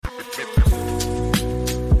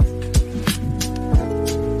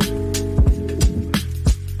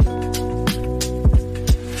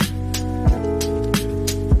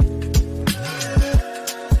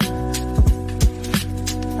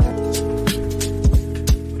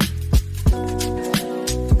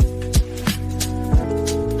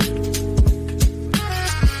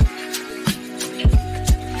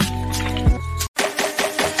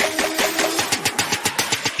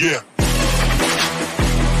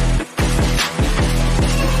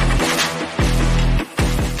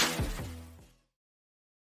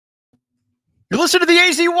listen to the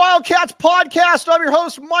AZ Wildcats Podcast. I'm your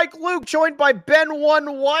host, Mike Luke, joined by Ben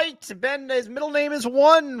One White. Ben, his middle name is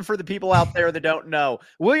One for the people out there that don't know.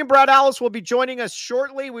 William Brad Alice will be joining us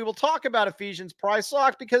shortly. We will talk about Ephesians price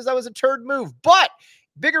lock because that was a turd move. But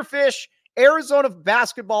bigger fish, Arizona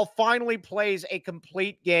basketball finally plays a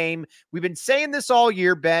complete game. We've been saying this all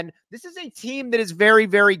year, Ben. This is a team that is very,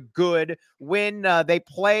 very good when they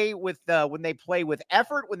play with effort,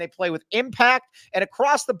 when they play with impact, and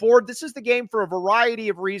across the board. This is the game for a variety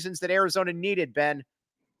of reasons that Arizona needed, Ben.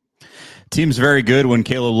 Team's very good when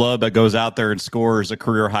Caleb Love goes out there and scores a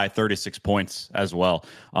career-high 36 points as well.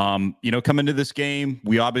 Coming to this game,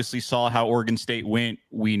 we obviously saw how Oregon State went.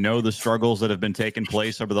 We know the struggles that have been taking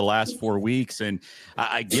place over the last 4 weeks, and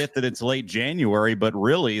I get that it's late January, but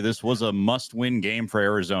really this was a must-win game for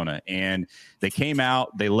Arizona. And they came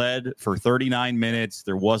out, they led for 39 minutes.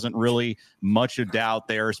 There wasn't really much of doubt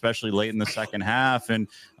there, especially late in the second half. And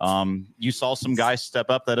you saw some guys step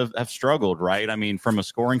up that have struggled, right? I mean, from a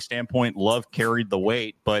scoring standpoint, Love carried the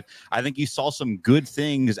weight, but I think you saw some good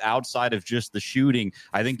things outside of just the shooting.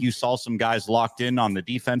 I think you saw some guys locked in on the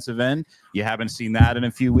defensive end. You haven't seen that in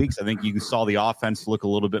a few weeks. I think you saw the offense look a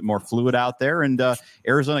little bit more fluid out there, and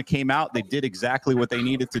Arizona came out. They did exactly what they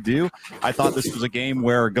needed to do. I thought this was a game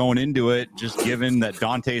where going into it, just given that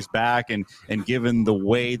Dante's back and given the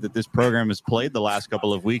way that this program has played the last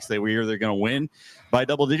couple of weeks, they were either going to win by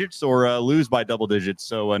double digits or lose by double digits.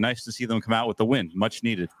 So nice to see them come out with the win. Much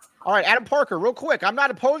needed. All right, Adam Parker, real quick. I'm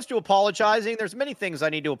not opposed to apologizing. There's many things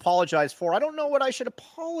I need to apologize for. I don't know what I should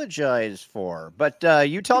apologize for, but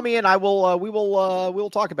you tell me, and I will. We will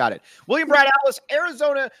talk about it. William Brad Alice,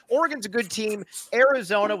 Arizona. Oregon's a good team.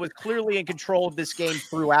 Arizona was clearly in control of this game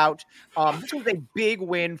throughout. This was a big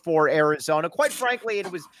win for Arizona. Quite frankly,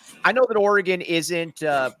 it was. I know that Oregon isn't.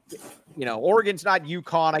 Oregon's not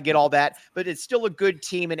UConn. I get all that, but it's still a good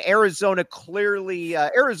team. And Arizona clearly,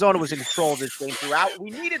 Arizona was in control of this game throughout.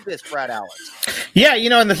 We needed this, Brad Alice. Yeah,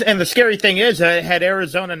 and the scary thing is, had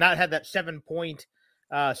Arizona not had that 7-point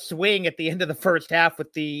swing at the end of the first half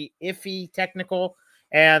with the iffy technical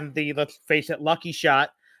and the, let's face it, lucky shot,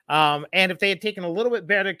 and if they had taken a little bit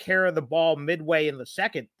better care of the ball midway in the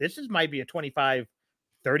second, might be a 25,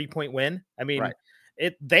 30-point win. I mean,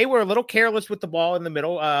 right. They were a little careless with the ball in the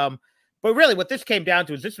middle. But really what this came down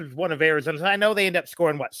to is this was one of Arizona's. I know they ended up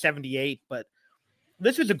scoring, 78, but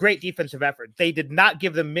this was a great defensive effort. They did not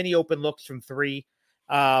give them many open looks from three.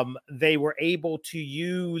 They were able to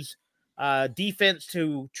use defense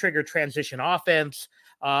to trigger transition offense,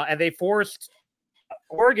 and they forced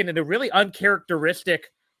Oregon into really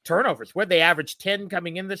uncharacteristic turnovers, where they averaged 10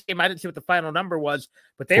 coming in this game. I didn't see what the final number was,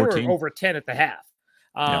 but they 14. Were over 10 at the half.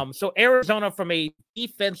 So Arizona, from a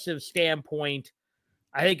defensive standpoint,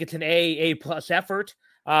 I think it's an A+ effort.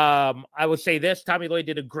 I would say this: Tommy Lloyd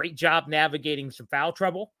did a great job navigating some foul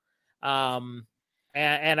trouble. And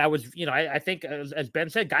I was, I think as Ben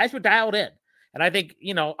said, guys were dialed in. And I think,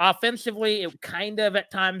 offensively, it kind of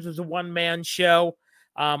at times was a one-man show.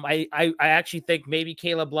 I actually think maybe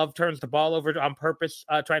Caleb Love turns the ball over on purpose,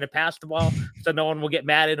 trying to pass the ball so no one will get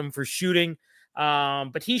mad at him for shooting.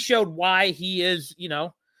 But he showed why he is,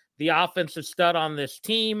 the offensive stud on this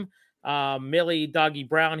team. Millie Doggy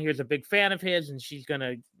Brown here is a big fan of his, and she's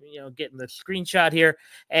gonna get in the screenshot here.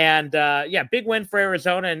 And big win for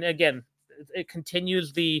Arizona. And again, it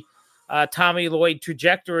continues the Tommy Lloyd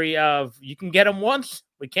trajectory of you can get him once,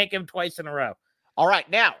 we can't give him twice in a row. All right,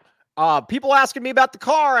 now people asking me about the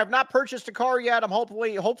car. I've not purchased a car yet. I'm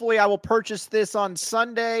hopefully I will purchase this on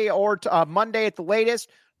Sunday or Monday at the latest.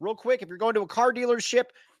 Real quick, if you're going to a car dealership,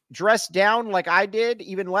 dress down like I did,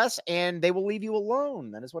 even less, and they will leave you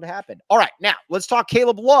alone. That is what happened. All right, now let's talk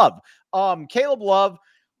Caleb Love. Caleb Love,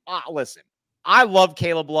 listen, I love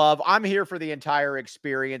Caleb Love. I'm here for the entire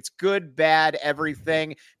experience, good, bad,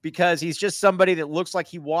 everything, because he's just somebody that looks like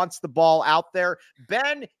he wants the ball out there.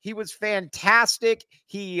 Ben, he was fantastic.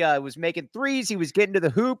 He was making threes. He was getting to the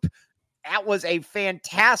hoop. That was a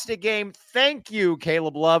fantastic game. Thank you,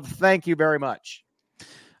 Caleb Love. Thank you very much.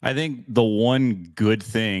 I think the one good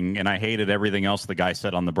thing, and I hated everything else the guy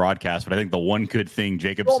said on the broadcast, but I think the one good thing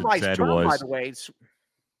Jacobson said was, by the way.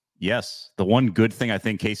 Yes, the one good thing I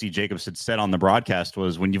think Casey Jacobs had said on the broadcast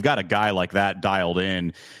was when you've got a guy like that dialed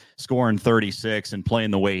in, scoring 36 and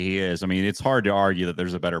playing the way he is, I mean, it's hard to argue that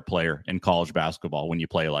there's a better player in college basketball when you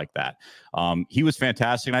play like that. He was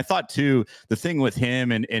fantastic. And I thought, too, the thing with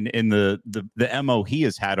him and the MO he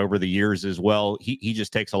has had over the years as well, he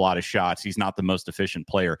just takes a lot of shots. He's not the most efficient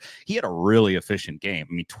player. He had a really efficient game.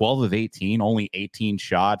 I mean, 12 of 18, only 18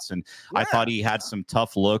 shots. And I thought he had some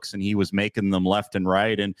tough looks and he was making them left and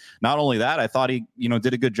right. And not only that, I thought he,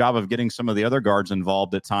 did a good job of getting some of the other guards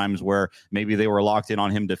involved at times where maybe they were locked in on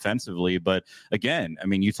him defensively. But again, I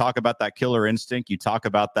mean, you talk about that killer instinct. You talk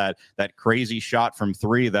about that crazy shot from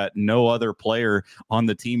three that no other player on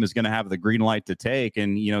the team is going to have the green light to take.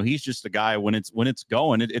 And, he's just a guy when it's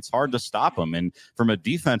going, it's hard to stop him. And from a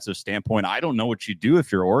defensive standpoint, I don't know what you do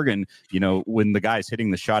if you're Oregon, when the guy's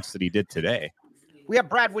hitting the shots that he did today. Yeah,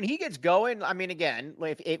 Brad, when he gets going, I mean, again,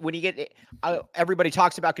 everybody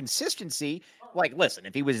talks about consistency. Like, listen,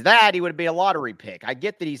 if he was that, he would be a lottery pick. I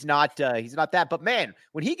get that he's not that, but man,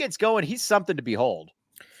 when he gets going, he's something to behold.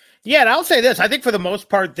 Yeah, and I'll say this. I think for the most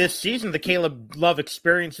part this season, the Caleb Love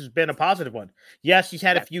experience has been a positive one. Yes, he's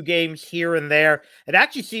had a few games here and there. It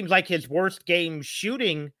actually seems like his worst game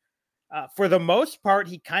shooting, for the most part,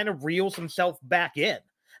 he kind of reels himself back in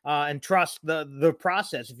and trusts the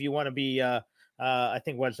process, if you want to be I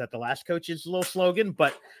think was that the last coach's little slogan,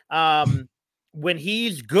 but when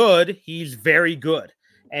he's good, he's very good.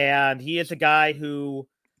 And he is a guy who,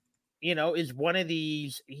 is one of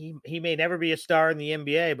these, he may never be a star in the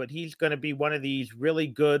NBA, but he's going to be one of these really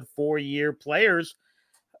good 4-year players.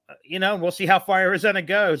 We'll see how far Arizona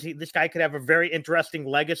goes. This guy could have a very interesting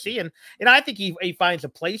legacy. And I think he finds a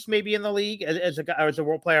place maybe in the league as a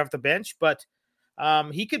role player off the bench, but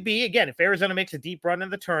he could be, again, if Arizona makes a deep run in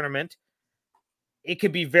the tournament, it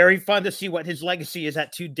could be very fun to see what his legacy is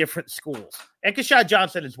at two different schools. And Keshad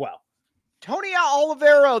Johnson as well. Tony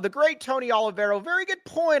Olivero, the great Tony Olivero. Very good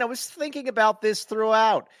point. I was thinking about this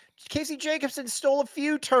throughout. Casey Jacobsen stole a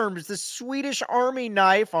few terms. The Swedish Army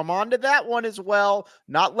knife. I'm on to that one as well.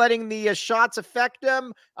 Not letting the shots affect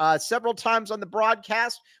him several times on the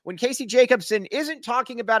broadcast. When Casey Jacobsen isn't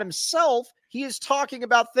talking about himself, he is talking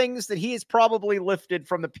about things that he has probably lifted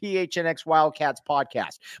from the PHNX Wildcats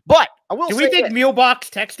podcast. But I will say, do we think Muehlbach's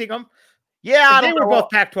texting him? Yeah, they were both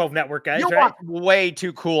Pac-12 network guys, right? Way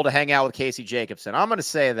too cool to hang out with Casey Jacobsen. I'm going to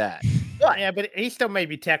say that. But he still may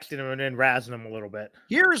be texting him and then razzing him a little bit.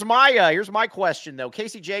 Here's my question though.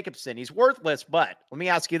 Casey Jacobsen, he's worthless, but let me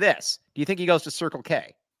ask you this: do you think he goes to Circle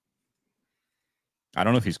K? I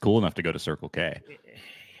don't know if he's cool enough to go to Circle K.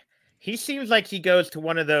 He seems like he goes to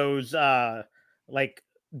one of those like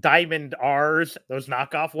Diamond R's, those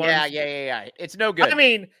knockoff ones. Yeah. It's no good. I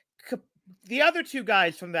mean, the other two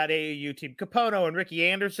guys from that AAU team, Capono and Ricky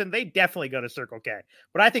Anderson, they definitely go to Circle K.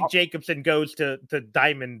 But I think Jacobsen goes to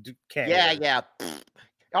Diamond K. Yeah.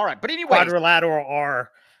 All right. But anyway, Quadrilateral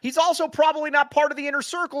R. He's also probably not part of the Inner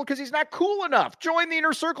Circle because he's not cool enough. Join the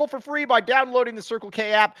Inner Circle for free by downloading the Circle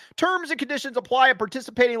K app. Terms and conditions apply at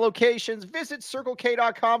participating locations. Visit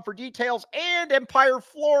CircleK.com for details. And Empire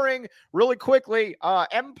Flooring, really quickly,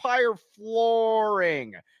 Empire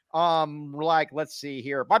Flooring. Let's see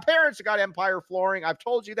here. My parents got Empire Flooring. I've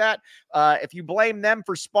told you that. If you blame them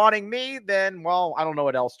for spawning me, then, well, I don't know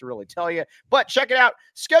what else to really tell you. But check it out.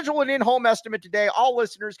 Schedule an in-home estimate today. All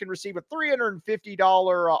listeners can receive a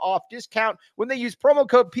 $350 off discount when they use promo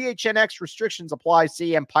code PHNX. Restrictions apply.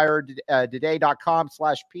 See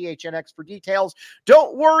EmpireToday.com/PHNX for details.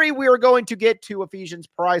 Don't worry. We are going to get to Ephesians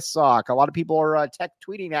Price Sock. A lot of people are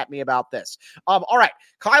tweeting at me about this. All right.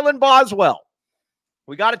 Kylan Boswell.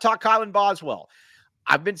 We got to talk Kylan Boswell.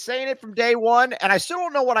 I've been saying it from day one, and I still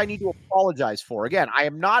don't know what I need to apologize for. Again, I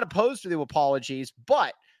am not opposed to the apologies,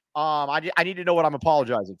 but I need to know what I'm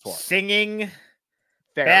apologizing for. Singing,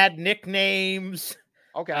 fair. Bad nicknames.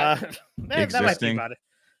 Okay. That might be about it.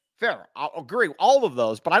 Fair. I'll agree with all of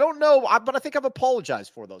those, but I don't know. But I think I've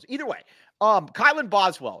apologized for those. Either way, Kylan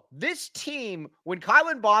Boswell, this team, when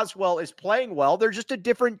Kylan Boswell is playing well, they're just a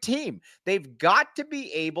different team. They've got to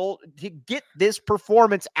be able to get this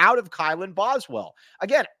performance out of Kylan Boswell.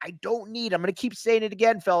 Again, I'm going to keep saying it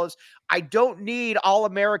again, fellas. I don't need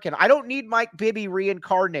All-American. I don't need Mike Bibby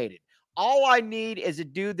reincarnated. All I need is a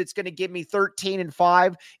dude that's going to give me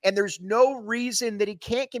 13-5, and there's no reason that he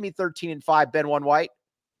can't give me 13-5, Ben One White.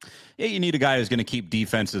 Yeah, you need a guy who's going to keep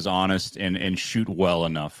defenses honest and shoot well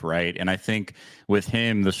enough, right? And I think with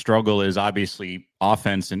him, the struggle is obviously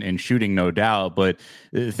offense and shooting, no doubt. But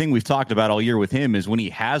the thing we've talked about all year with him is when he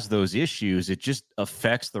has those issues, it just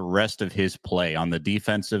affects the rest of his play on the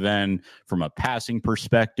defensive end from a passing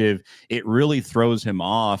perspective. It really throws him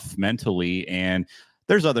off mentally. And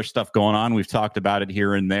there's other stuff going on. We've talked about it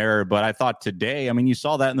here and there, but I thought today, I mean, you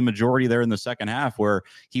saw that in the majority there in the second half where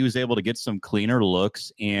he was able to get some cleaner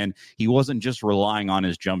looks and he wasn't just relying on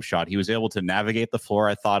his jump shot. He was able to navigate the floor,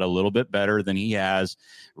 I thought, a little bit better than he has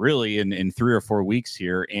really in 3 or 4 weeks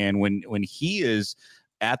here. And when he is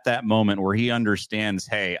at that moment where he understands,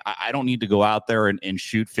 hey, I don't need to go out there and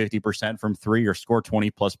shoot 50% from 3 or score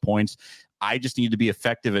 20 plus points. I just need to be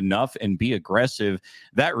effective enough and be aggressive.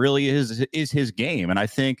 That really is his game. And I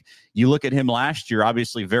think you look at him last year,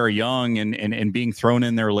 obviously very young and being thrown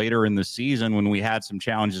in there later in the season when we had some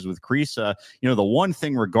challenges with Krisa. The one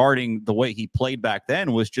thing regarding the way he played back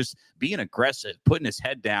then was just being aggressive, putting his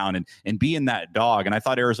head down and being that dog. And I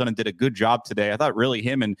thought Arizona did a good job today. I thought really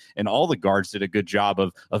him and all the guards did a good job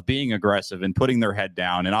of being aggressive and putting their head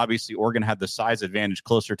down. And obviously Oregon had the size advantage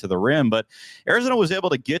closer to the rim, but Arizona was able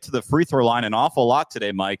to get to the free throw line an awful lot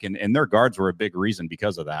today, Mike, and their guards were a big reason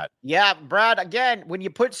because of that. Yeah, Brad, again, when you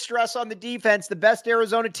put stress on the defense, the best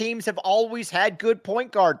Arizona teams have always had good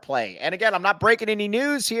point guard play. And again, I'm not breaking any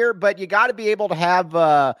news here, but you got to be able to have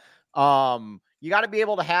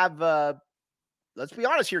let's be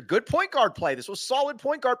honest here, good point guard play. This was solid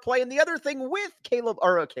point guard play. And the other thing with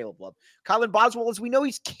Kylan Boswell is we know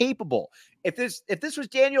he's capable. If this was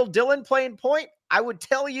Daniel Dillon playing point, I would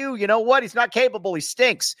tell you, you know what? He's not capable. He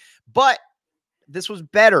stinks. But this was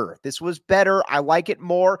better. I like it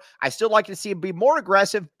more. I still like to see him be more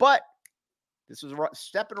aggressive, but this was a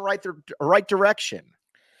step in the right direction.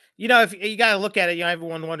 If you got to look at it,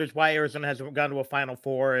 everyone wonders why Arizona hasn't gone to a Final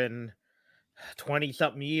Four in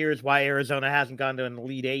 20-something years, why Arizona hasn't gone to an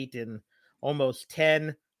Elite Eight in almost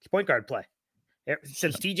 10. It's point guard play.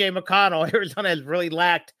 Since TJ McConnell, Arizona has really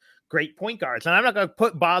lacked great point guards. And I'm not going to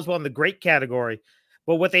put Boswell in the great category,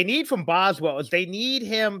 but what they need from Boswell is they need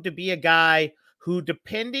him to be a guy who,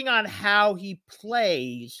 depending on how he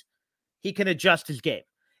plays, he can adjust his game.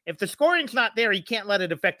 If the scoring's not there, he can't let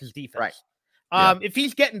it affect his defense. Right. If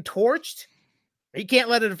he's getting torched, he can't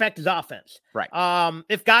let it affect his offense. Right.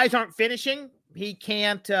 If guys aren't finishing, he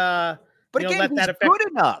can't. But again, let he's that affect. Good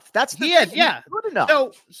enough. That's the he thing. is. Yeah, good enough.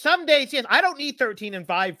 So some days, yes, I don't need 13 and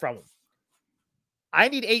 5 from him. I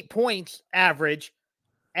need 8 points average,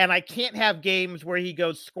 and I can't have games where he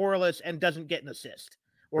goes scoreless and doesn't get an assist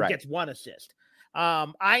or gets 1 assist.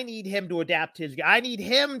 I need him to adapt I need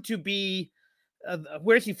him to be,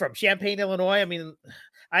 where's he from? Champaign, Illinois. I mean,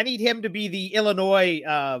 I need him to be the Illinois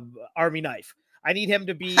Army knife. I need him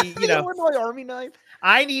to be, Illinois Army knife.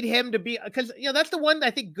 I need him to be, because, that's the one, I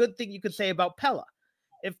think, good thing you could say about Pella.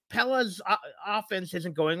 If Pella's offense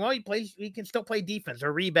isn't going well, he can still play defense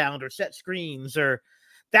or rebound or set screens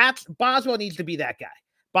Boswell needs to be that guy.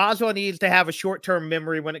 Boswell needs to have a short-term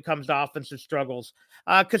memory when it comes to offensive struggles.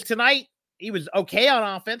 Because tonight, he was okay on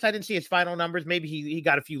offense. I didn't see his final numbers. Maybe he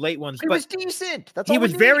got a few late ones. He was decent. But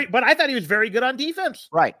I thought he was very good on defense.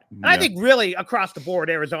 Right. And I think really across the board,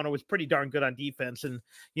 Arizona was pretty darn good on defense. And,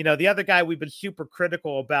 the other guy we've been super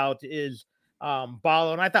critical about is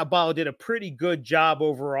Ballo. And I thought Ballo did a pretty good job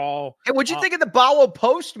overall. And what'd you think of the Ballo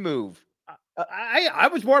post move? I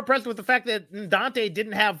was more impressed with the fact that Dante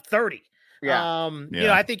didn't have 30. Yeah.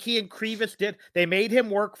 I think he and Krivas did. They made him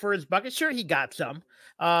work for his bucket. Sure, he got some,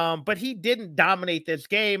 but he didn't dominate this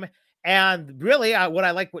game. And really,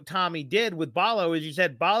 what Tommy did with Ballo is he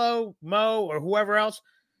said, Ballo, Mo, or whoever else,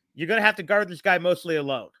 you're going to have to guard this guy mostly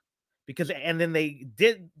alone. And then they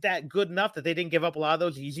did that good enough that they didn't give up a lot of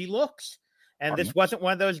those easy looks. And this wasn't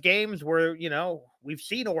one of those games where, we've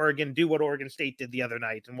seen Oregon do what Oregon State did the other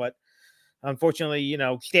night and what, unfortunately,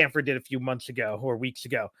 Stanford did a few months ago or weeks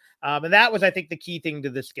ago. And that was, I think, the key thing to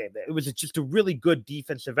this game. It was just a really good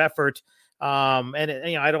defensive effort.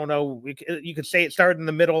 I don't know, you could say it started in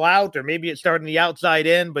the middle out, or maybe it started in the outside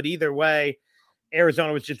in, but either way,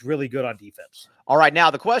 Arizona was just really good on defense. All right.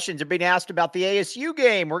 Now the questions are being asked about the ASU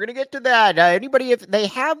game. We're going to get to that. Anybody, if they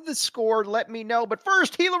have the score, let me know. But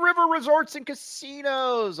first, Gila River Resorts and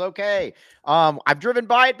Casinos. Okay. I've driven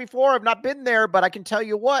by it before. I've not been there, but I can tell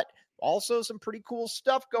you what, also some pretty cool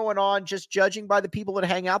stuff going on, just judging by the people that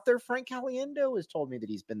hang out there. Frank Caliendo has told me that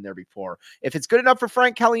he's been there before. If it's good enough for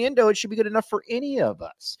Frank Caliendo, it should be good enough for any of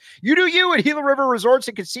us. You do you at Gila River Resorts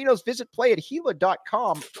and Casinos. Visit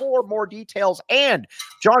playatgila.com for more details. And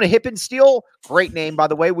John Hippensteel, great name, by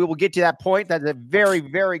the way. We will get to that point. That's a very,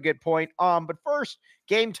 very good point. But first,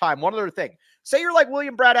 game time. One other thing. Say you're like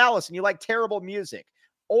William Brad Allis and you like terrible music,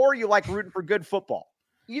 or you like rooting for good football.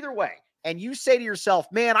 Either way. And you say to yourself,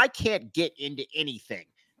 man, I can't get into anything.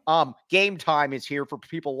 Game Time is here for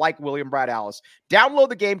people like William Brad Alice. Download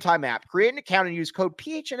the Game Time app, create an account, and use code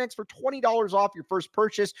PHNX for $20 off your first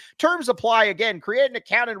purchase. Terms apply. Again, create an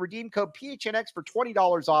account and redeem code PHNX for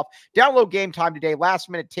 $20 off. Download Game Time today.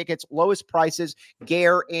 Last-minute tickets, lowest prices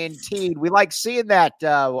guaranteed. We like seeing that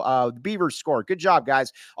the Beavers score. Good job,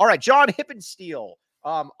 guys. All right, John Hippensteel.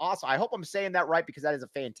 Awesome. I hope I'm saying that right because that is a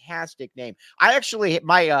fantastic name. I actually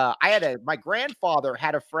my grandfather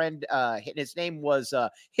had a friend, his name was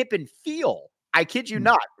Hippenfeel. I kid you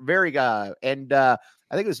not. Very and I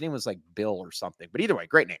think his name was like Bill or something. But either way,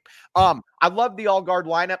 great name. I love the all guard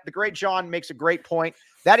lineup. The great John makes a great point.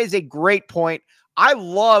 That is a great point. I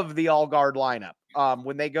love the all guard lineup.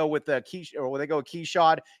 When they go with the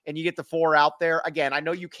Keyshawn and you get the 4 out there. Again, I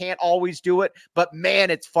know you can't always do it, but man,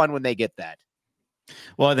 it's fun when they get that.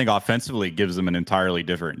 Well, I think offensively it gives them an entirely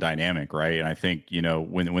different dynamic, right? And I think,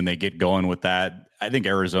 when they get going with that, I think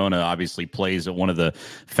Arizona obviously plays at one of the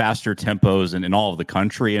faster tempos in all of the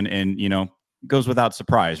country. And goes without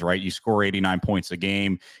surprise, right? You score 89 points a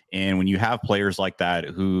game. And when you have players like that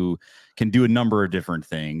who can do a number of different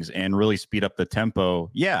things and really speed up the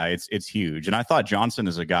tempo, yeah, it's huge. And I thought Johnson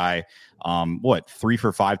is a guy, 3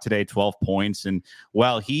 for 5 today, 12 points. And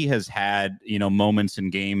while he has had, moments in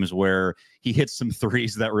games where he hits some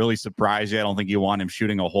threes that really surprise you, I don't think you want him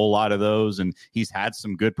shooting a whole lot of those. And he's had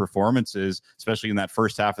some good performances, especially in that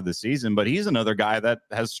first half of the season. But he's another guy that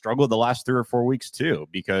has struggled the last 3 or 4 weeks too,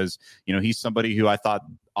 because, he's somebody who I thought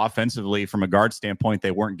offensively from a guard standpoint,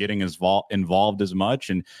 they weren't getting as involved as much.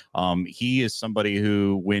 And he is somebody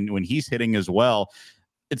who, when he's hitting as well,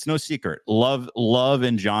 it's no secret. Love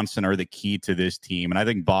and Johnson are the key to this team. And I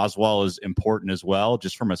think Boswell is important as well,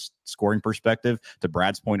 just from a scoring perspective. To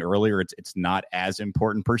Brad's point earlier, it's not as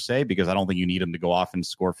important per se, because I don't think you need him to go off and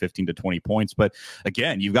score 15 to 20 points. But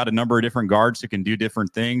again, you've got a number of different guards who can do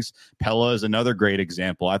different things. Pella is another great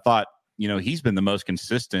example. I thought, he's been the most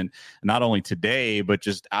consistent, not only today, but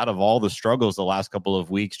just out of all the struggles the last couple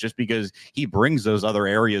of weeks, just because he brings those other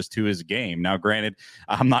areas to his game. Now, granted,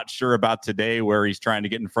 I'm not sure about today where he's trying to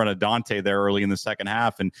get in front of Dante there early in the second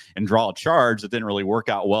half and draw a charge. That didn't really work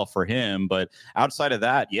out well for him. But outside of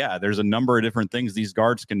that, yeah, there's a number of different things these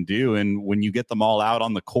guards can do. And when you get them all out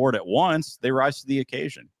on the court at once, they rise to the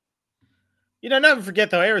occasion. Never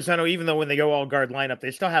forget, though, Arizona, even though when they go all guard lineup,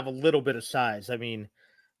 they still have a little bit of size. I mean,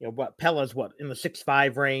 Pella's in the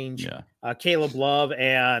 6'5" range. Yeah. Caleb Love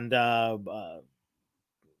and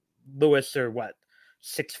Lewis are 6'4",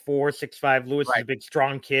 6'5". Lewis is a big,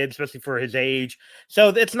 strong kid, especially for his age. So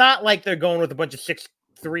it's not like they're going with a bunch of 6'3"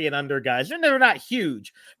 and under guys. They're not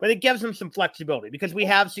huge, but it gives them some flexibility because we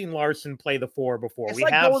have seen Larson play the 4 before. It's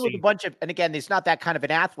going with a bunch of, and again, he's not that kind of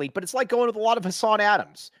an athlete, but it's like going with a lot of Hassan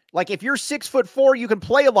Adams. Like if you're 6'4", you can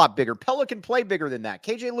play a lot bigger. Pella can play bigger than that.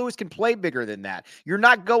 KJ Lewis can play bigger than that. You're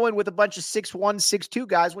not going with a bunch of 6'1", 6'2"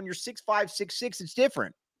 guys. When you're 6'5", 6'6", it's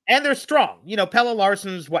different. And they're strong. Pella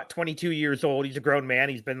Larson's 22 years old. He's a grown man.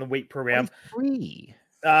 He's been in the weight program. 23.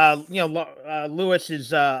 Lewis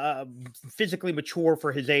is physically mature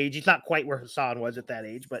for his age. He's not quite where Hassan was at that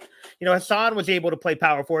age, but Hassan was able to play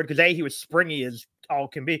power forward because he was springy as all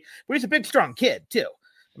can be, but he's a big, strong kid too.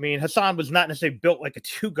 I mean, Hassan was not necessarily built like a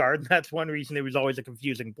 2 guard. And that's one reason he was always a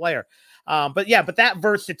confusing player. But that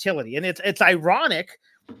versatility, and it's ironic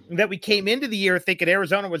that we came into the year thinking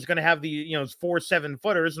Arizona was going to have the 4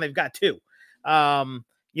 7-footers, and they've got 2.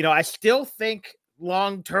 I still think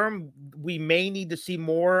long term we may need to see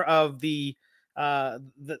more of the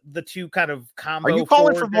 2 kind of combo. Are you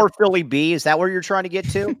calling for more Philly B? Is that where you're trying to get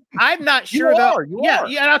to? I'm not sure. You are.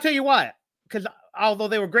 And I'll tell you why. Because although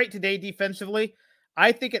they were great today defensively,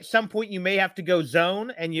 I think at some point you may have to go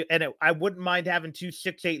zone, I wouldn't mind having 2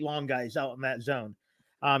 6'8" long guys out in that zone.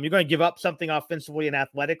 You're going to give up something offensively and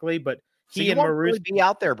athletically, but he and Maroon be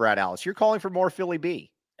out there, Brad Alice. You're calling for more Philly B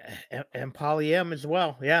and Poly M as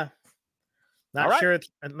well. Yeah, not sure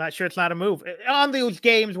it's not a move on those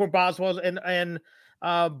games where Boswell and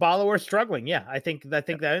Ballo are struggling. Yeah, I think that,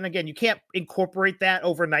 and again, you can't incorporate that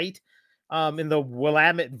overnight in the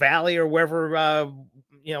Willamette Valley or wherever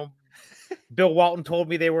Bill Walton told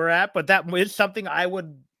me they were at, but that is something I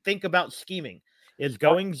would think about scheming, is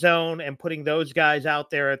going zone and putting those guys out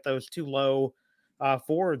there at those 2 low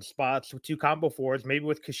forward spots with 2 combo forwards, maybe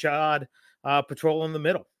with Kashad patrol in the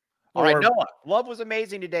middle. All right, Noah, Love was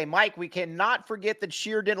amazing today. Mike, we cannot forget that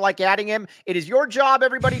Shear didn't like adding him. It is your job,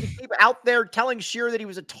 everybody, to keep out there telling Shear that he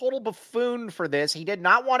was a total buffoon for this. He did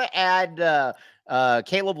not want to add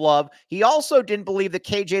Caleb Love. He also didn't believe that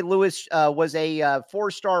KJ Lewis was a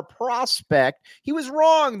 4-star prospect. He was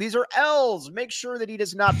wrong. These are L's. Make sure that he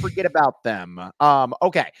does not forget about them.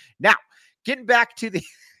 Okay, now getting back to the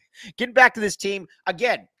getting back to this team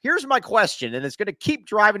again. Here's my question, and it's going to keep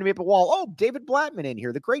driving me up a wall. Oh, David Blattman in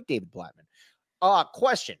here, the great David Blattman.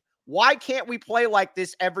 Question: why can't we play like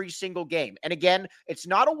this every single game? And again, it's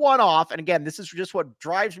not a one-off. And again, this is just what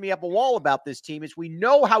drives me up a wall about this team is we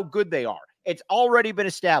know how good they are. It's already been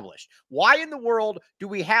established. Why in the world do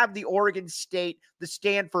we have the Oregon State, the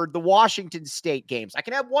Stanford, the Washington State games? I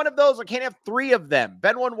can have one of those. I can't have three of them.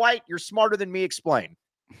 Benwin White, you're smarter than me. Explain.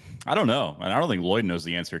 I don't know. And I don't think Lloyd knows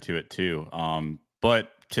the answer to it too.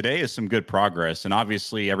 But today is some good progress. And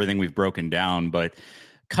obviously everything we've broken down, but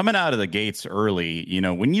coming out of the gates early,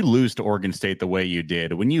 when you lose to Oregon State the way you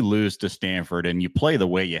did, when you lose to Stanford and you play the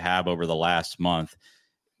way you have over the last month,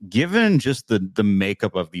 given just the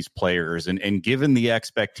makeup of these players and given the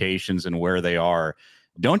expectations and where they are,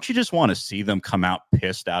 don't you just want to see them come out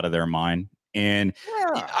pissed out of their mind? And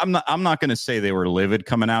yeah. I'm not going to say they were livid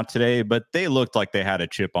coming out today, but they looked like they had a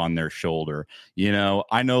chip on their shoulder.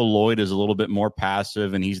 I know Lloyd is a little bit more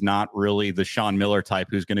passive and he's not really the Sean Miller type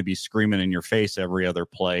who's going to be screaming in your face every other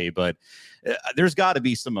play, but there's got to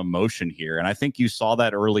be some emotion here. And I think you saw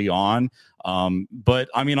that early on. But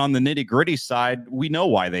I mean, on the nitty gritty side, we know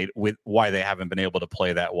why they haven't been able to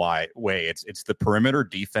play that way. It's the perimeter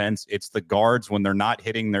defense. It's the guards when they're not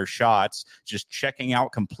hitting their shots, just checking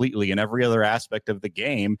out completely in every other aspect of the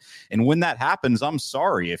game. And when that happens, I'm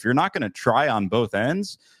sorry, if you're not going to try on both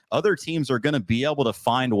ends, other teams are going to be able to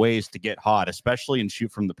find ways to get hot, especially and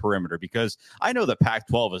shoot from the perimeter, because I know the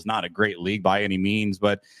Pac-12 is not a great league by any means,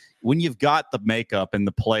 but when you've got the makeup and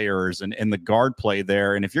the players and the guard play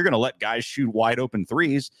there, and if you're going to let guys shoot wide open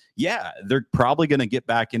threes, yeah, they're probably going to get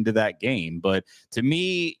back into that game. But to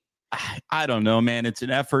me, I don't know, man. It's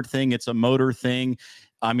an effort thing. It's a motor thing.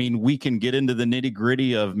 I mean, we can get into the nitty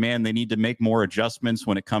gritty of, man, they need to make more adjustments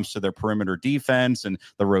when it comes to their perimeter defense and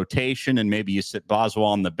the rotation. And maybe you sit Boswell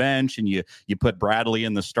on the bench and you put Bradley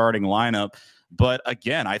in the starting lineup. But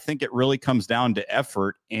again, I think it really comes down to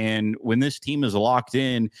effort. And when this team is locked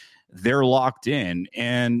in, they're locked in.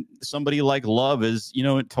 And somebody like Love is,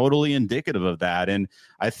 totally indicative of that. And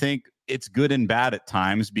I think it's good and bad at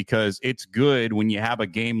times, because it's good when you have a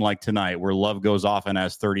game like tonight where Love goes off and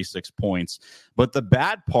has 36 points. But the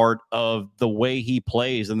bad part of the way he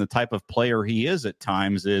plays and the type of player he is at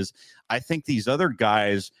times is I think these other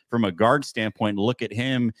guys from a guard standpoint look at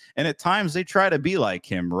him and at times they try to be like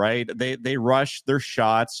him, right? They rush their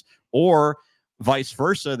shots, or vice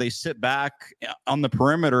versa, they sit back on the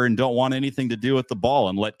perimeter and don't want anything to do with the ball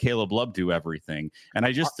and let Caleb Love do everything. And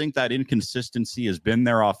I just think that inconsistency has been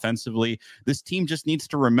there offensively. This team just needs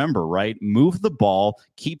to remember, right? Move the ball,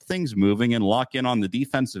 keep things moving, and lock in on the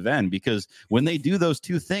defensive end, because when they do those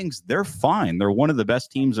two things, they're fine. They're one of the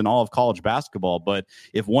best teams in all of college basketball. But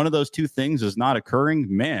if one of those two things is not occurring,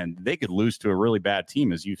 man, they could lose to a really bad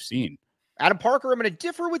team, as you've seen. Adam Parker, I'm going to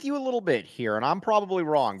differ with you a little bit here, and I'm probably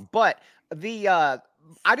wrong, but I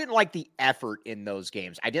didn't like the effort in those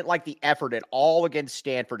games. I didn't like the effort at all against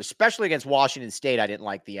Stanford, especially against Washington State. I didn't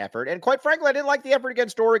like the effort. And quite frankly, I didn't like the effort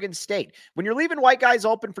against Oregon State. When you're leaving white guys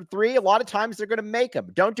open for three, a lot of times they're going to make them.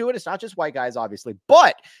 Don't do it. It's not just white guys, obviously.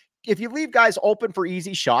 But if you leave guys open for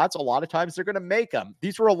easy shots, a lot of times they're going to make them.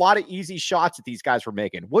 These were a lot of easy shots that these guys were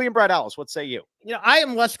making. William Brad Ellis, what say you? I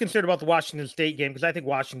am less concerned about the Washington State game because I think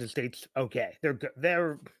Washington State's okay. They're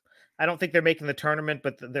good. I don't think they're making the tournament,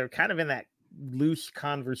 but they're kind of in that loose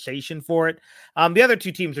conversation for it. The other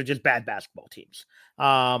two teams are just bad basketball teams.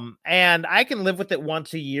 And I can live with it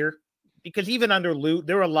once a year, because even under Lute,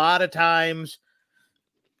 there were a lot of times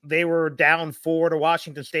they were down 4 to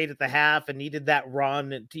Washington State at the half and needed that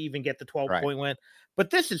run to even get the 12-point win. But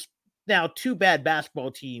this is now two bad basketball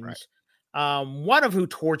teams, one of who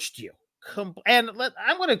torched you. And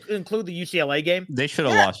I'm going to include the UCLA game. They should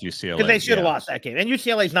have lost UCLA. Because they should have lost that game. And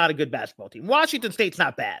UCLA is not a good basketball team. Washington State's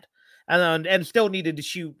not bad. And still needed to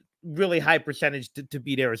shoot really high percentage to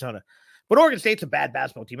beat Arizona. But Oregon State's a bad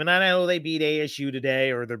basketball team. And I know they beat ASU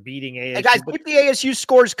today, or they're beating ASU. Hey guys, keep the ASU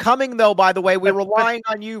scores coming, though, by the way. We're relying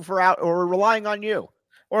on you we're relying on you.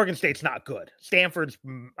 Oregon State's not good. Stanford's,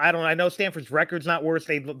 I know Stanford's record's not worse.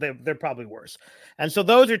 They're probably worse. And so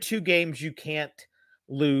those are two games you can't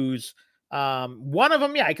lose. One of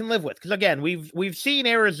them, I can live with, because again, we've seen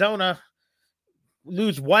Arizona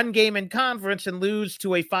lose one game in conference and lose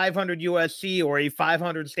to a 500 USC or a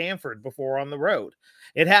 500 Stanford before on the road.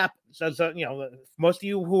 It happens. So most of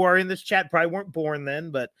you who are in this chat probably weren't born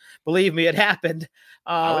then, but believe me, it happened.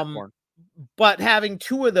 I was born. But having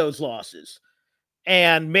two of those losses,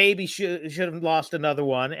 and maybe should have lost another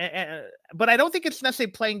one, but I don't think it's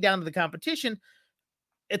necessarily playing down to the competition.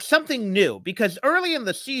 it's something new because early in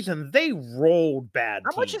the season, they rolled bad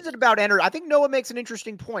How much teams. is it about energy? I think Noah makes an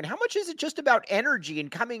interesting point. How much is it just about energy and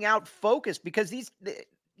coming out focused? Because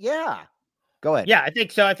go ahead. Yeah, I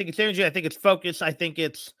think so. I think it's energy. I think it's focus. I think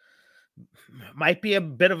it's might be a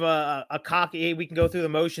bit of a cocky. Hey, we can go through the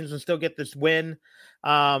motions and still get this win.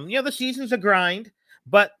 The season's a grind,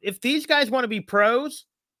 but if these guys want to be pros,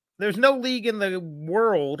 there's no league in the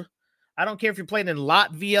world. I don't care if you're playing in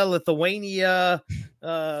Latvia, Lithuania,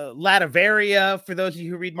 Latveria. For those of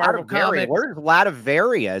you who read Marvel comics, where's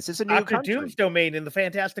Latveria? Is this a new Dr. country? Doom's domain in the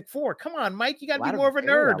Fantastic Four. Come on, Mike, you got to be more of a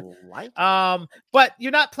Latveria, nerd. But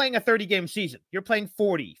you're not playing a 30-game season. You're playing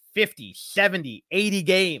 40, 50, 70, 80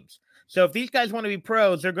 games. So if these guys want to be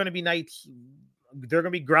pros, they're going to be nights. They're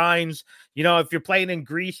going to be grinds. If you're playing in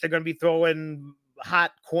Greece, they're going to be throwing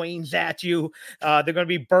hot coins at you. They're going to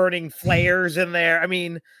be burning flares in there. I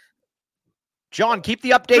mean, John, keep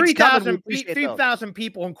the updates coming. 3,000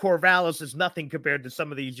 people in Corvallis is nothing compared to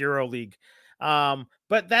some of these EuroLeague.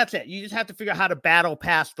 But that's it. You just have to figure out how to battle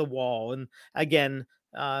past the wall. And again,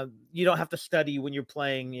 you don't have to study when you're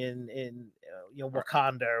playing in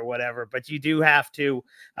Wakanda or whatever, but you do have to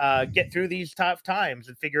get through these tough times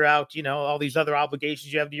and figure out, all these other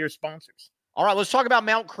obligations you have to your sponsors. All right, let's talk about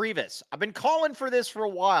Mount Crevis. I've been calling for this for a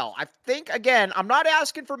while. I think, again, I'm not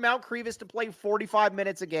asking for Mount Crevis to play 45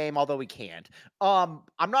 minutes a game, although he can't. I'm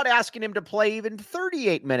not asking him to play even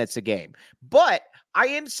 38 minutes a game. But I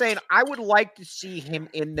am saying I would like to see him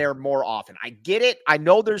in there more often. I get it. I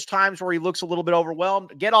know there's times where he looks a little bit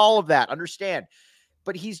overwhelmed. Get all of that. Understand.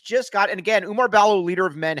 But he's just got – and again, Umar Ballo, leader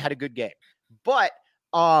of men, had a good game. But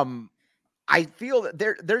I feel that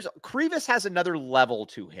there's – Crevis has another level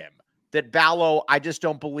to him that Ballo, I just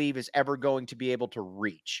don't believe is ever going to be able to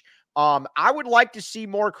reach. I would like to see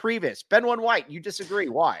more Crevis. Benwin White, you disagree.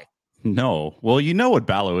 Why? No. Well, you know what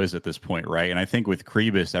Ballo is at this point, right? And I think with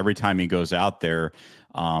Crevis, every time he goes out there,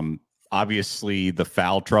 obviously the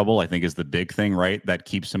foul trouble, I think, is the big thing, right? That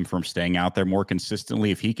keeps him from staying out there more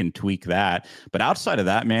consistently if he can tweak that. But outside of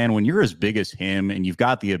that, man, when you're as big as him and you've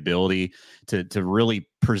got the ability to really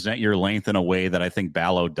present your length in a way that I think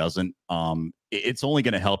Ballo doesn't, it's only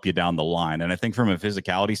going to help you down the line. And I think from a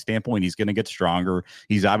physicality standpoint, he's going to get stronger.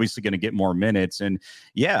 He's obviously going to get more minutes. And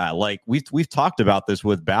yeah, like we've talked about this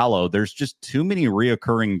with Ballo, there's just too many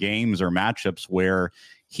reoccurring games or matchups where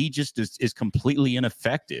he just is completely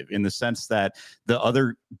ineffective in the sense that the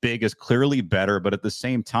other big is clearly better, but at the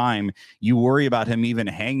same time, you worry about him even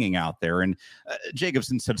hanging out there. And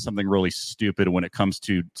Jacobson said something really stupid when it comes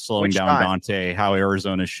to slowing down Dante, how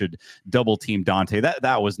Arizona should double team Dante.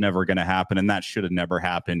 That was never going to happen, and that should have never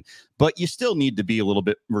happened. But you still need to be a little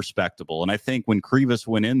bit respectable. And I think when Crevis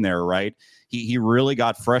went in there, right, he really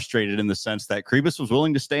got frustrated in the sense that Crevis was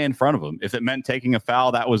willing to stay in front of him. If it meant taking a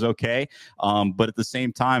foul, that was okay. But at the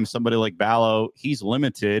same time, somebody like Ballo, he's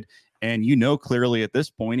limited. And clearly at this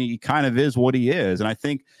point, he kind of is what he is. And I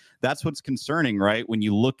think that's what's concerning, right? When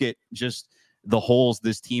you look at just the holes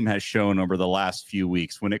this team has shown over the last few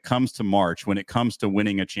weeks, when it comes to March, when it comes to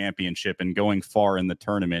winning a championship and going far in the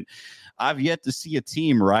tournament, I've yet to see a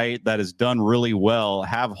team, right, that has done really well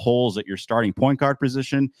have holes at your starting point guard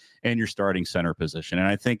position and your starting center position. And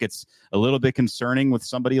I think it's a little bit concerning with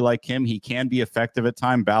somebody like him. He can be effective at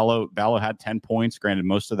time. Ballo had 10 points. Granted,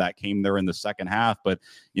 most of that came there in the second half. But,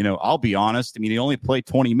 I'll be honest. I mean, he only played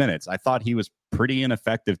 20 minutes. I thought he was pretty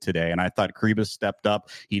ineffective today. And I thought Crevis stepped up.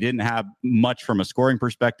 He didn't have much from a scoring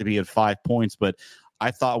perspective. He had 5 points, but I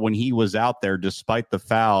thought when he was out there, despite the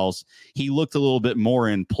fouls, he looked a little bit more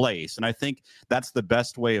in place. And I think that's the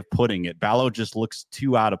best way of putting it. Ballo just looks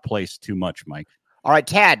too out of place too much, Mike. All right,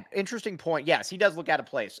 Tad, interesting point. Yes, he does look out of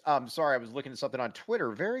place. Sorry, I was looking at something on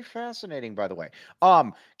Twitter. Very fascinating, by the way.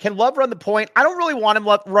 Can Love run the point? I don't really want him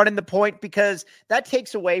running the point because that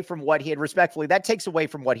takes away from what he had, respectfully, that takes away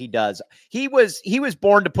from what he does. He was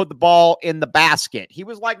born to put the ball in the basket. He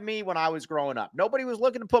was like me when I was growing up. Nobody was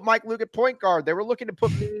looking to put Mike Luke at point guard. They were looking to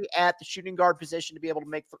put me at the shooting guard position to be able to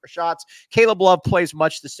make shots. Caleb Love plays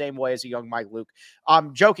much the same way as a young Mike Luke.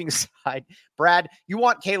 Joking aside, Brad, you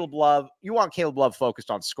want Caleb Love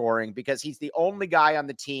focused on scoring because he's the only guy on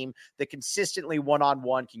the team that consistently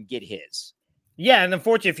one-on-one can get his. Yeah, and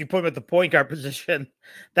unfortunately, if you put him at the point guard position,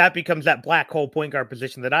 that becomes that black hole point guard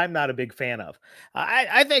position that I'm not a big fan of.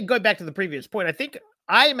 I think, going back to the previous point, I think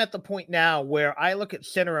I am at the point now where I look at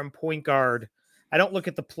center and point guard. I don't look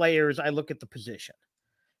at the players. I look at the position.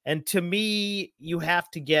 And to me, you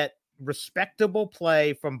have to get respectable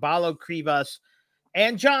play from Ballo, Crevis,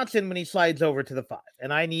 and Johnson when he slides over to the 5.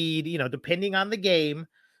 And I need, depending on the game,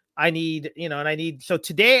 so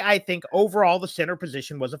today I think overall the center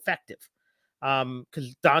position was effective.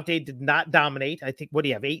 because Dante did not dominate. I think, what do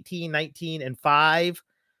you have, 18, 19, and 5?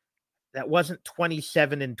 That wasn't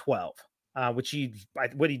 27 and 12, what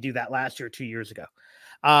did he do that last year, 2 years ago?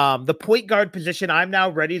 The point guard position, I'm now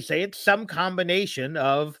ready to say it's some combination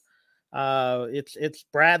of it's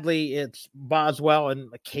Bradley, it's Boswell,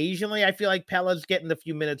 and occasionally I feel like Pella's getting a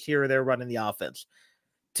few minutes here or there running the offense.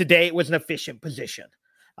 Today it was an efficient position.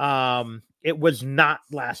 It was not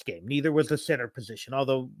last game. Neither was the center position,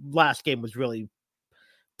 although last game was really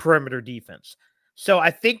perimeter defense. So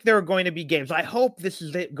I think there are going to be games. I hope this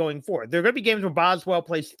is it going forward. There are going to be games where Boswell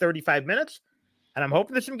plays 35 minutes, and I'm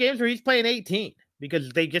hoping there's some games where he's playing 18 because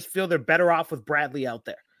they just feel they're better off with Bradley out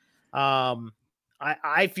there.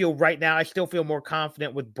 I feel right now, I still feel more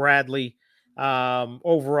confident with Bradley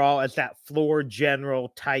overall as that floor general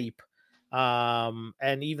type,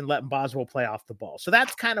 and even letting Boswell play off the ball. So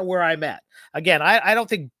that's kind of where I'm at. Again, I don't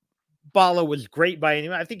think Bala was great by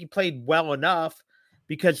anyone. I think he played well enough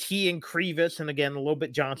because he and Krivas, and again, a little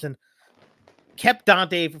bit Johnson, kept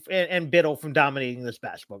Dante and Biddle from dominating this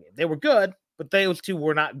basketball game. They were good, but those two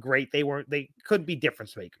were not great. They could be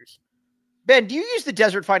difference makers. Ben, do you use the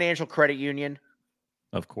Desert Financial Credit Union?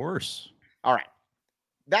 Of course. All right.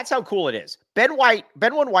 That's how cool it is. Ben White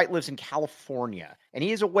lives in California, and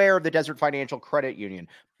he is aware of the Desert Financial Credit Union.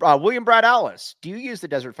 William Brad Alice, do you use the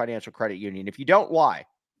Desert Financial Credit Union? If you don't, why?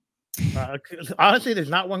 Honestly, there's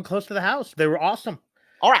not one close to the house. They were awesome.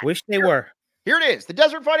 All right. Wish they were. Here it is, the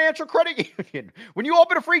Desert Financial Credit Union. When you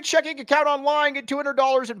open a free checking account online, get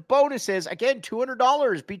 $200 in bonuses. Again,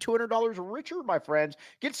 $200. Be $200 richer, my friends.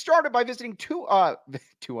 Get started by visiting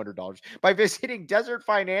 $200 by visiting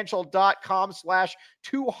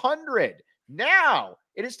desertfinancial.com/200. Now,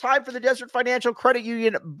 it is time for the Desert Financial Credit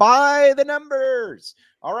Union by the numbers.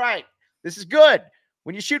 All right, this is good.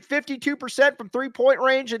 When you shoot 52% from three-point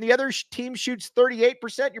range and the other team shoots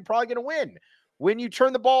 38%, you're probably going to win. When you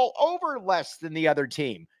turn the ball over less than the other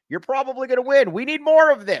team, you're probably going to win. We need more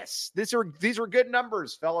of this. These are good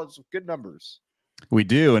numbers, fellas. Good numbers. We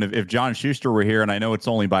do. And if John Schuster were here, and I know it's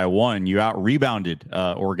only by 1, you out-rebounded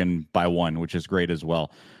Oregon by 1, which is great as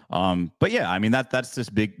well. But yeah, I mean, that's this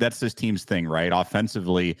team's thing, right?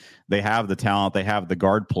 Offensively, they have the talent, they have the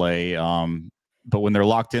guard play. But when they're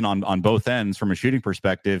locked in on both ends from a shooting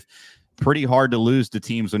perspective, pretty hard to lose to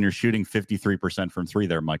teams when you're shooting 53% from 3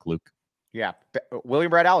 there, Mike Luke. Yeah. William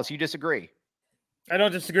Brad Alice, you disagree? I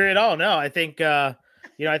don't disagree at all. No, I think, I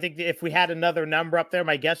think if we had another number up there,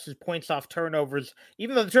 my guess is points off turnovers.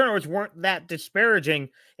 Even though the turnovers weren't that disparaging,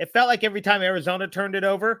 it felt like every time Arizona turned it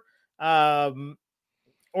over,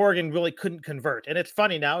 Oregon really couldn't convert. And it's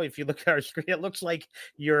funny now, if you look at our screen, it looks like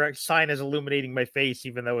your sign is illuminating my face,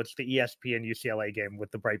 even though it's the ESPN UCLA game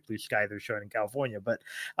with the bright blue sky they're showing in California. But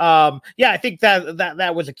I think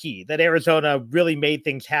that was a key, that Arizona really made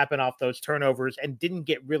things happen off those turnovers and didn't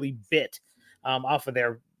get really bit off of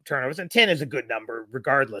their turnovers. And 10 is a good number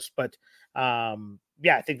regardless. But I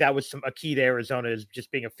think that was a key to Arizona, is just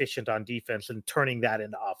being efficient on defense and turning that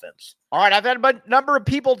into offense. All right, I've had a number of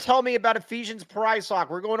people tell me about Ephesians Prize Talk.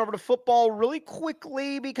 We're going over to football really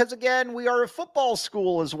quickly because, again, we are a football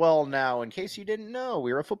school as well now. In case you didn't know,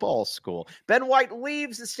 we're a football school. Ben White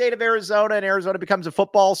leaves the state of Arizona, and Arizona becomes a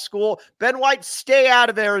football school. Ben White, stay out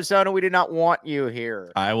of Arizona. We do not want you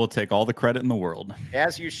here. I will take all the credit in the world.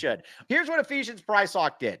 As you should. Here's what Ephesians Prize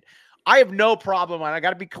Talk did. I have no problem, and I got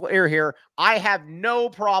to be clear here, I have no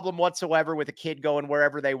problem whatsoever with a kid going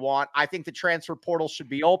wherever they want. I think the transfer portal should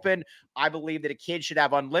be open. I believe that a kid should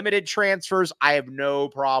have unlimited transfers. I have no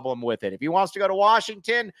problem with it. If he wants to go to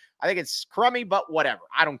Washington, I think it's crummy, but whatever.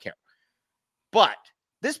 I don't care. But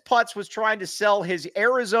this putz was trying to sell his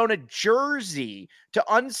Arizona jersey to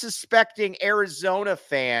unsuspecting Arizona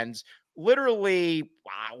fans literally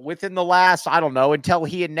within the last, until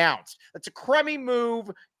he announced. That's a crummy move.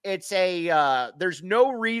 It's there's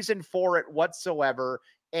no reason for it whatsoever.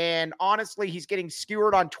 And honestly, he's getting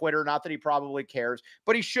skewered on Twitter. Not that he probably cares,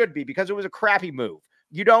 but he should be, because it was a crappy move.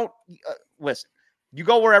 You don't listen. You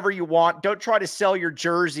go wherever you want. Don't try to sell your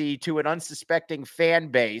jersey to an unsuspecting fan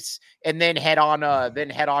base and then head on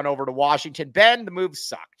over to Washington. Ben, the move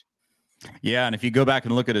sucked. Yeah, and if you go back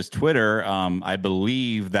and look at his Twitter, I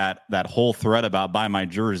believe that whole thread about buy my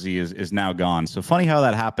jersey is now gone. So funny how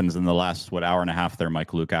that happens in the last, hour and a half there,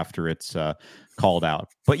 Mike Luke, after it's called out.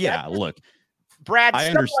 But yeah, look. Brad,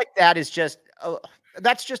 stuff like that is just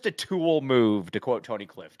that's just a tool move, to quote Tony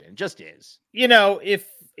Clifton. Just is.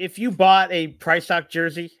 If you bought a Price Talk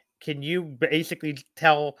jersey, can you basically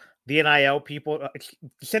tell the NIL people,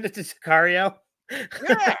 send it to Sicario?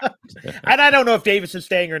 Yeah. And I don't know if Davis is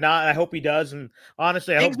staying or not. I hope he does. And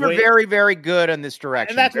honestly, Things are very, very good in this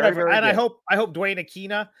direction. And that's very, what I hope Dwayne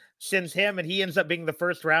Aquina sends him, and he ends up being the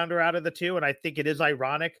first rounder out of the two. And I think it is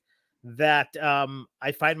ironic that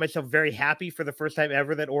I find myself very happy for the first time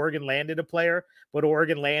ever that Oregon landed a player, but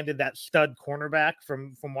Oregon landed that stud cornerback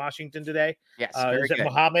from Washington today. Yes, is it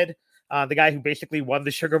Muhammad, the guy who basically won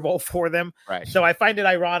the Sugar Bowl for them? Right. So I find it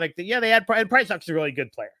ironic that they had and Price Huck's a really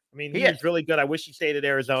good player. I mean, he is really good. I wish he stayed at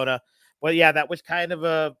Arizona. Well, yeah, that was kind of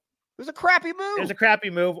it was a crappy move. It was a crappy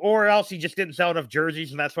move, or else he just didn't sell enough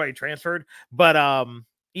jerseys, and that's why he transferred. But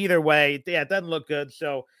either way, yeah, it doesn't look good.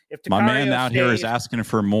 So if Takario my man out here is asking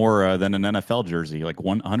for more than an NFL jersey, like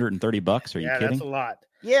 $130. Are you kidding? That's a lot.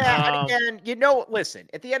 Yeah, and listen,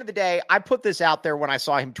 at the end of the day, I put this out there when I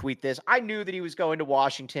saw him tweet this. I knew that he was going to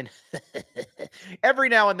Washington. Every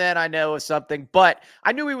now and then I know of something, but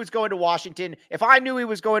I knew he was going to Washington. If I knew he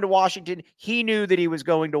was going to Washington, he knew that he was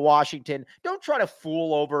going to Washington. Don't try to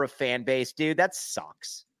fool over a fan base, dude. That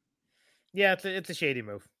sucks. Yeah, it's a shady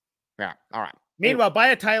move. Yeah, all right. Meanwhile, buy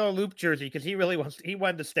a Tyler Loop jersey because he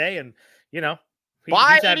wanted to stay, and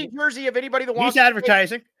buy any jersey of anybody that wants. He's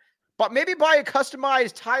advertising. But maybe buy a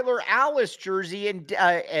customized Tyler Alice jersey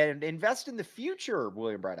and invest in the future,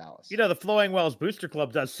 William Brad Alice. The Flowing Wells Booster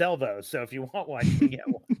Club does sell those, so if you want one, you can get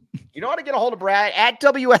one. You know how to get a hold of Brad at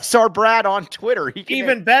WSR Brad on Twitter.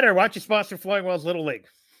 Even better, why don't you sponsor Flowing Wells Little League?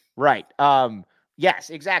 Right. Yes,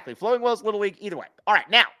 exactly. Flowing Wells Little League. Either way. All right,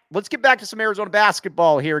 now let's get back to some Arizona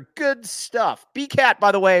basketball here. Good stuff. B-Cat,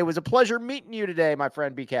 by the way, it was a pleasure meeting you today, my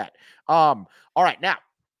friend B-Cat. All right, now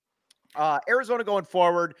Arizona going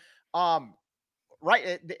forward. You're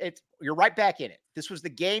right back in it. This was the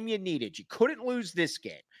game you needed. You couldn't lose this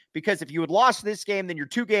game because if you had lost this game, then you're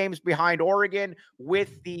 2 games behind Oregon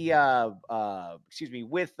with the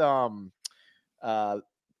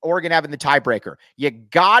Oregon having the tiebreaker. You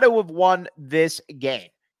got to have won this game.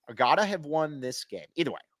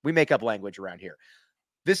 Either way, we make up language around here.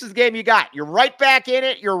 This is the game you got. You're right back in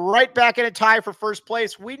it. You're right back in a tie for first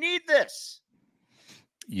place. We need this.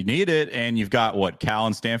 You need it, and you've got Cal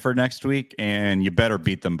and Stanford next week, and you better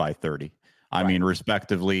beat them by 30. I mean,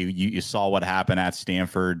 respectively, you saw what happened at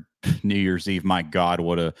Stanford New Year's Eve. My God,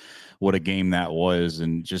 what a game that was,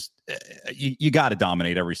 and just you got to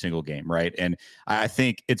dominate every single game, right? And I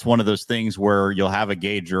think it's one of those things where you'll have a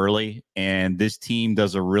gauge early, and this team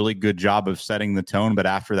does a really good job of setting the tone. But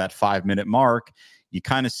after that 5-minute mark, you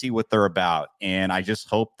kind of see what they're about, and I just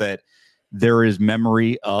hope that there is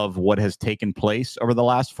memory of what has taken place over the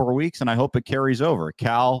last 4 weeks, and I hope it carries over.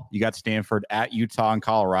 Cal, you got Stanford at Utah and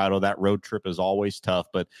Colorado. That road trip is always tough,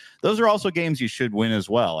 but those are also games you should win as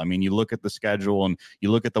well. I mean, you look at the schedule and you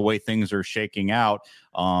look at the way things are shaking out.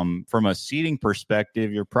 From a seeding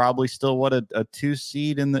perspective, you're probably still a 2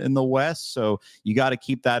 seed in the West, so you got to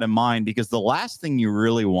keep that in mind because the last thing you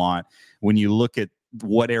really want when you look at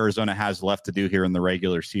what Arizona has left to do here in the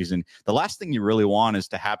regular season, the last thing you really want is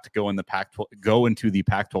to have to go into the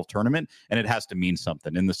Pac-12 tournament, and it has to mean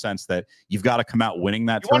something in the sense that you've got to come out winning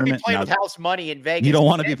that tournament. You want to be playing with house money in Vegas. You don't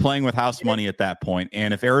want to be playing with house money at that point.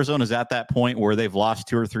 And if Arizona's at that point where they've lost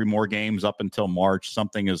 2 or 3 more games up until March,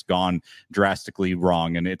 something has gone drastically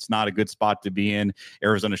wrong, and it's not a good spot to be in.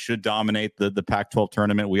 Arizona should dominate the Pac-12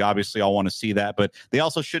 tournament. We obviously all want to see that, but they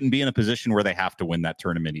also shouldn't be in a position where they have to win that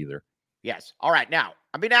tournament either. Yes. All right. Now,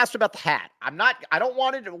 I'm being asked about the hat. I don't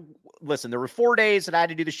want to listen. There were 4 days that I had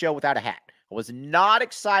to do the show without a hat. I was not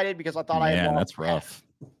excited because I thought that's rough.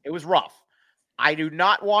 It was rough. I do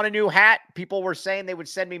not want a new hat. People were saying they would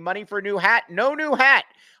send me money for a new hat. No new hat.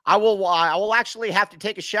 I will actually have to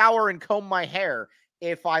take a shower and comb my hair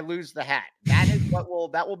if I lose the hat.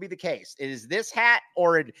 That will be the case. It is this hat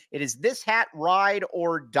ride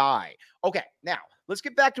or die. Okay. Now, let's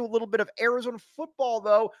get back to a little bit of Arizona football,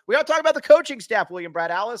 though. We got to talk about the coaching staff, William Brad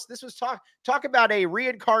Alice. This was talk about a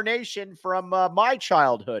reincarnation from my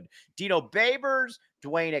childhood. Dino Babers,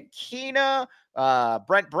 Dwayne Aquina,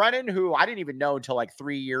 Brent Brennan, who I didn't even know until like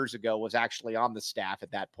 3 years ago was actually on the staff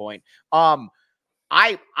at that point.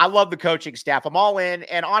 I love the coaching staff. I'm all in.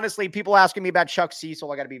 And honestly, people asking me about Chuck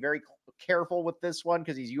Cecil, I got to be very careful with this one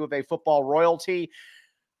because he's U of A football royalty.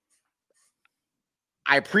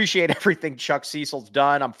 I appreciate everything Chuck Cecil's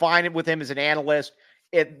done. I'm fine with him as an analyst.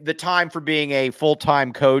 The time for being a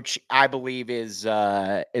full-time coach, I believe, is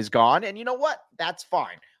gone. And you know what? That's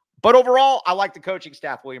fine. But overall, I like the coaching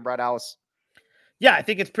staff, William Brad Alice. Yeah, I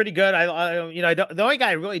think it's pretty good. The only guy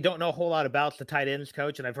I really don't know a whole lot about is the tight ends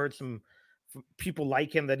coach, and I've heard some people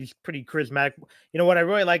like him that he's pretty charismatic. You know what I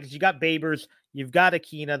really like is you got Babers, You've got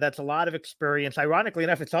Akina. That's a lot of experience. Ironically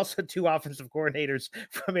enough, it's also 2 offensive coordinators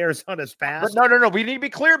from Arizona's past. But no. We need to be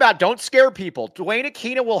clear about, don't scare people. Dwayne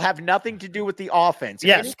Akina will have nothing to do with the offense.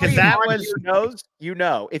 Yes, because that was,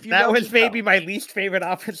 If that was maybe my least favorite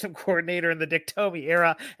offensive coordinator in the Dick Tomey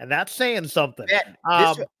era, and that's saying something.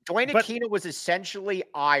 Dwayne Akina was essentially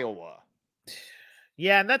Iowa.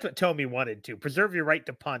 Yeah, and that's what Tomey wanted to preserve your right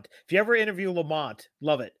to punt. If you ever interview Lamont,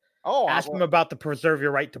 love it. Ask him about the preserve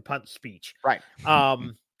your right to punt speech. Right.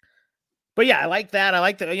 But yeah, I like that. I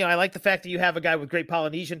like the fact that you have a guy with great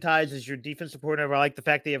Polynesian ties as your defensive coordinator. I like the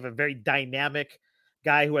fact that you have a very dynamic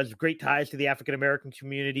guy who has great ties to the African-American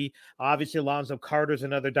community. Obviously, Alonzo Carter's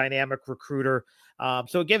another dynamic recruiter.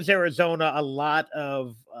 So it gives Arizona a lot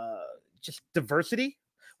of just diversity,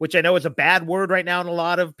 which I know is a bad word right now in a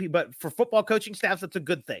lot of people, but for football coaching staffs, that's a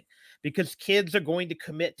good thing because kids are going to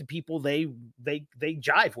commit to people they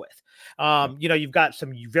jive with. You've got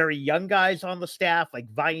some very young guys on the staff, like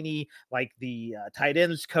Viney, like the tight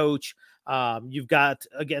ends coach. You've got,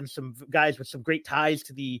 again, some guys with some great ties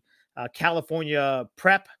to the California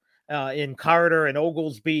prep in Carter and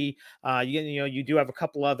Oglesby. You do have a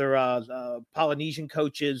couple other Polynesian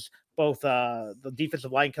coaches, both the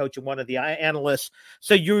defensive line coach and one of the analysts.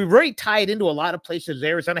 So you're really tied into a lot of places.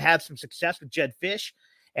 Arizona had some success with Jed Fish,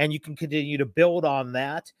 and you can continue to build on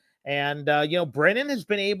that. And, Brennan has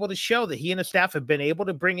been able to show that he and his staff have been able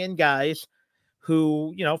to bring in guys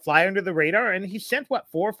who, fly under the radar. And he sent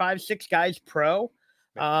 4, 5, 6 guys pro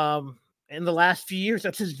in the last few years.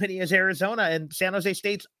 That's as many as Arizona, and San Jose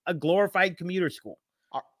State's a glorified commuter school.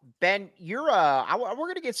 Ben, we're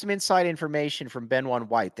going to get some inside information from Ben One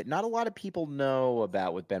White that not a lot of people know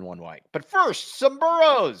about with Ben One White. But first, some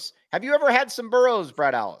burros. Have you ever had some burros,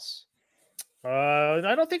 Brad Ellis?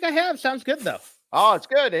 I don't think I have. Sounds good though. Oh, it's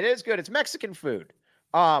good. It is good. It's Mexican food.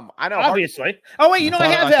 I know. Obviously. Oh wait, I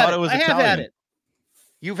have had it. I have had it.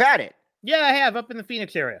 You've had it? Yeah, I have, up in the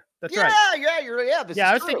Phoenix area. That's right. Yeah,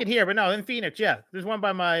 I was thinking here, but no, in Phoenix. Yeah, there's one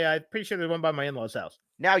by I'm pretty sure there's one by my in-laws' house.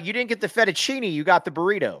 Now, you didn't get the fettuccine. You got the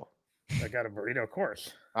burrito. I got a burrito, of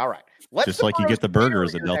course. All right. Just like you get the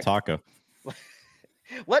burgers at Del Taco.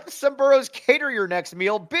 Let Somburros cater your next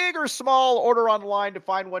meal, big or small. Order online to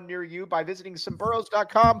find one near you by visiting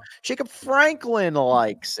somburros.com. Jacob Franklin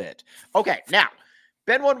likes it. Okay, now,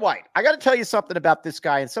 Ben One White. I got to tell you something about this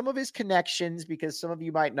guy and some of his connections because some of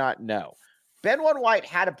you might not know. Ben One White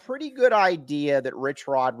had a pretty good idea that Rich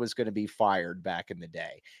Rod was going to be fired back in the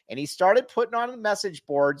day. And he started putting on the message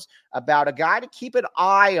boards about a guy to keep an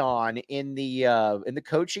eye on in the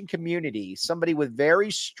coaching community, somebody with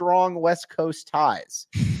very strong West Coast ties,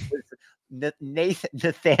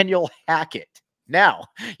 Nathaniel Hackett. Now,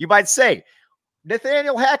 you might say,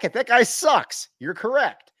 Nathaniel Hackett, that guy sucks. You're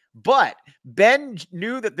correct. But Ben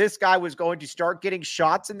knew that this guy was going to start getting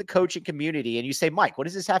shots in the coaching community. And you say, Mike, what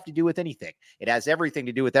does this have to do with anything? It has everything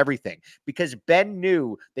to do with everything, because Ben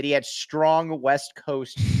knew that he had strong West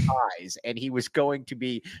Coast ties and he was going to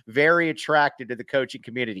be very attracted to the coaching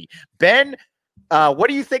community. Ben, what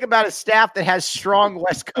do you think about a staff that has strong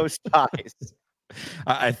West Coast ties?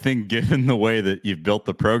 I think given the way that you've built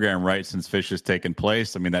the program right since Fish has taken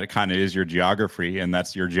place, I mean, that kind of is your geography, and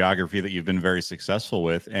that's your geography that you've been very successful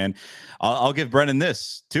with. And I'll give Brennan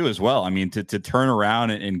this too as well. I mean, to turn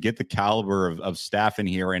around and get the caliber of staff in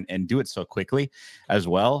here and do it so quickly as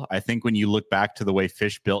well. I think when you look back to the way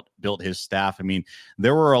Fish built his staff, I mean,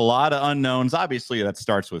 there were a lot of unknowns. Obviously, that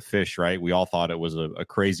starts with Fish, right? We all thought it was a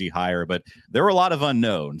crazy hire, but there were a lot of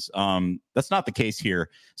unknowns. That's not the case here,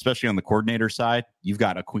 especially on the coordinator side. You've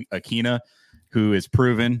got Akina, who is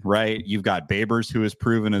proven, right? You've got Babers, who is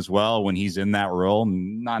proven as well when he's in that role.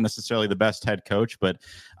 Not necessarily the best head coach, but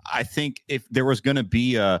I think if there was going to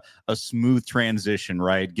be a smooth transition,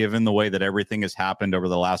 right, given the way that everything has happened over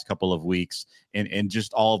the last couple of weeks and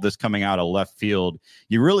just all of this coming out of left field,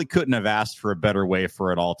 you really couldn't have asked for a better way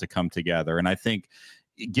for it all to come together. And I think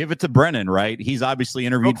give it to Brennan, right? He's obviously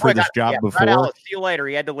interviewed for this job before. Ellis, see you later.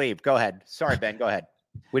 He had to leave. Go ahead. Sorry, Ben. Go ahead.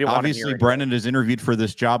 We didn't Obviously, Brennan has interviewed for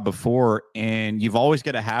this job before, and you've always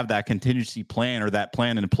got to have that contingency plan or that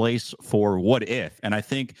plan in place for what if. And I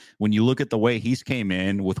think when you look at the way he's came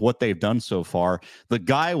in with what they've done so far, the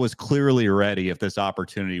guy was clearly ready if this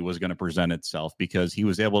opportunity was going to present itself, because he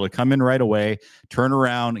was able to come in right away, turn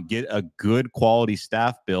around, get a good quality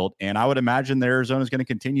staff built. And I would imagine that Arizona is going to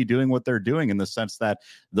continue doing what they're doing in the sense that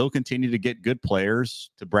they'll continue to get good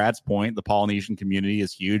players. To Brad's point, the Polynesian community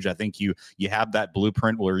is huge. I think you have that blueprint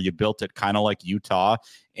where you built it kind of like Utah,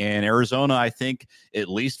 And Arizona, I think, at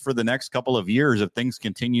least for the next couple of years, if things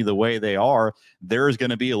continue the way they are, there is going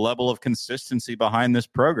to be a level of consistency behind this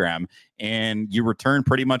program. And you return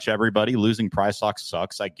pretty much everybody. Losing Prysock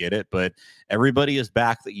sucks. I get it. But everybody is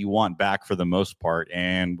back that you want back for the most part.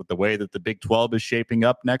 And with the way that the Big 12 is shaping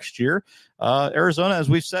up next year, Arizona, as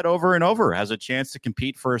we've said over and over, has a chance to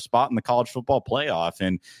compete for a spot in the college football playoff.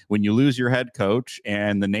 And when you lose your head coach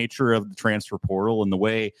and the nature of the transfer portal and the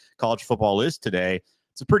way college football is today,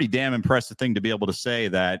 it's a pretty damn impressive thing to be able to say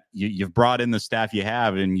that you've brought in the staff you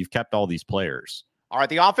have and you've kept all these players. All right,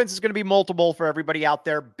 the offense is going to be multiple for everybody out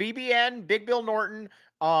there. BBN, Big Bill Norton,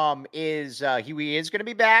 is going to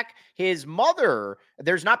be back. His mother,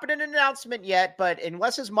 there's not been an announcement yet, but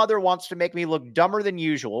unless his mother wants to make me look dumber than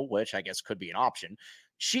usual, which I guess could be an option,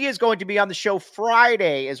 she is going to be on the show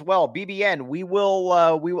Friday as well. BBN, we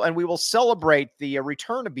will celebrate the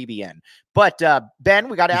return of BBN. But Ben,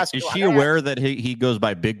 we got to ask. Is she aware that he goes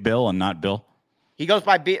by Big Bill and not Bill? He goes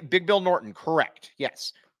by Big Bill Norton, correct?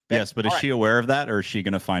 Yes. Ben, yes, but is she aware of that, or is she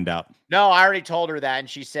going to find out? No, I already told her that, and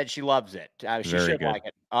she said she loves it. She Very should good. like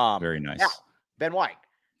it. Very nice. Now, Ben White,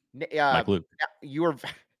 Mike Luke. you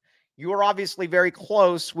were obviously very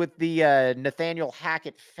close with the Nathaniel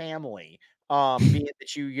Hackett family. Being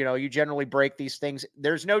that you generally break these things,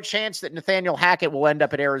 there's no chance that Nathaniel Hackett will end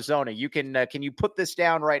up at Arizona. You can you put this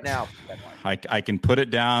down right now? I can put it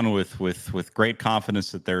down with great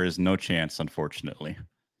confidence that there is no chance, unfortunately.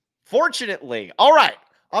 Fortunately. All right.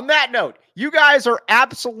 On that note, you guys are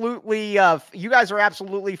absolutely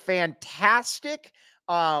fantastic.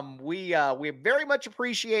 We very much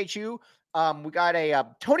appreciate you. We got a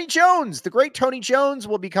Tony Jones, the great Tony Jones,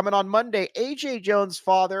 will be coming on Monday. AJ Jones'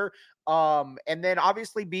 father. And then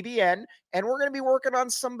obviously BBN, and we're going to be working on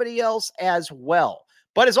somebody else as well.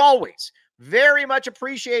 But as always, very much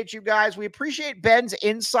appreciate you guys. We appreciate Ben's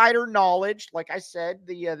insider knowledge. Like I said,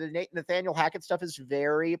 the Nathaniel Hackett stuff is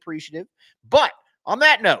very appreciative. But on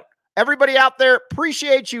that note, everybody out there,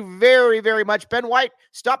 appreciate you very, very much. Ben White,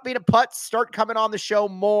 stop being a putz. Start coming on the show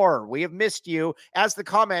more. We have missed you, as the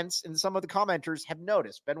comments and some of the commenters have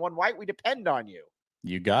noticed. Ben White, we depend on you.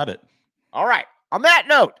 You got it. All right. On that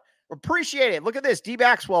note, appreciate it. Look at this. D.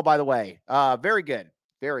 Maxwell, by the way. Very good.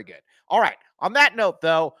 Very good. All right. On that note,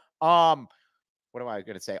 though, what am I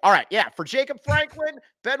going to say? All right. Yeah. For Jacob Franklin,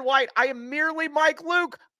 Ben White, I am merely Mike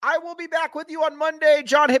Luke. I will be back with you on Monday.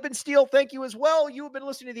 John Hippensteel, thank you as well. You have been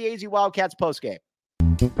listening to the AZ Wildcats postgame.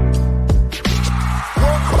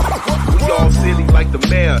 We all silly like the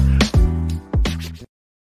mayor.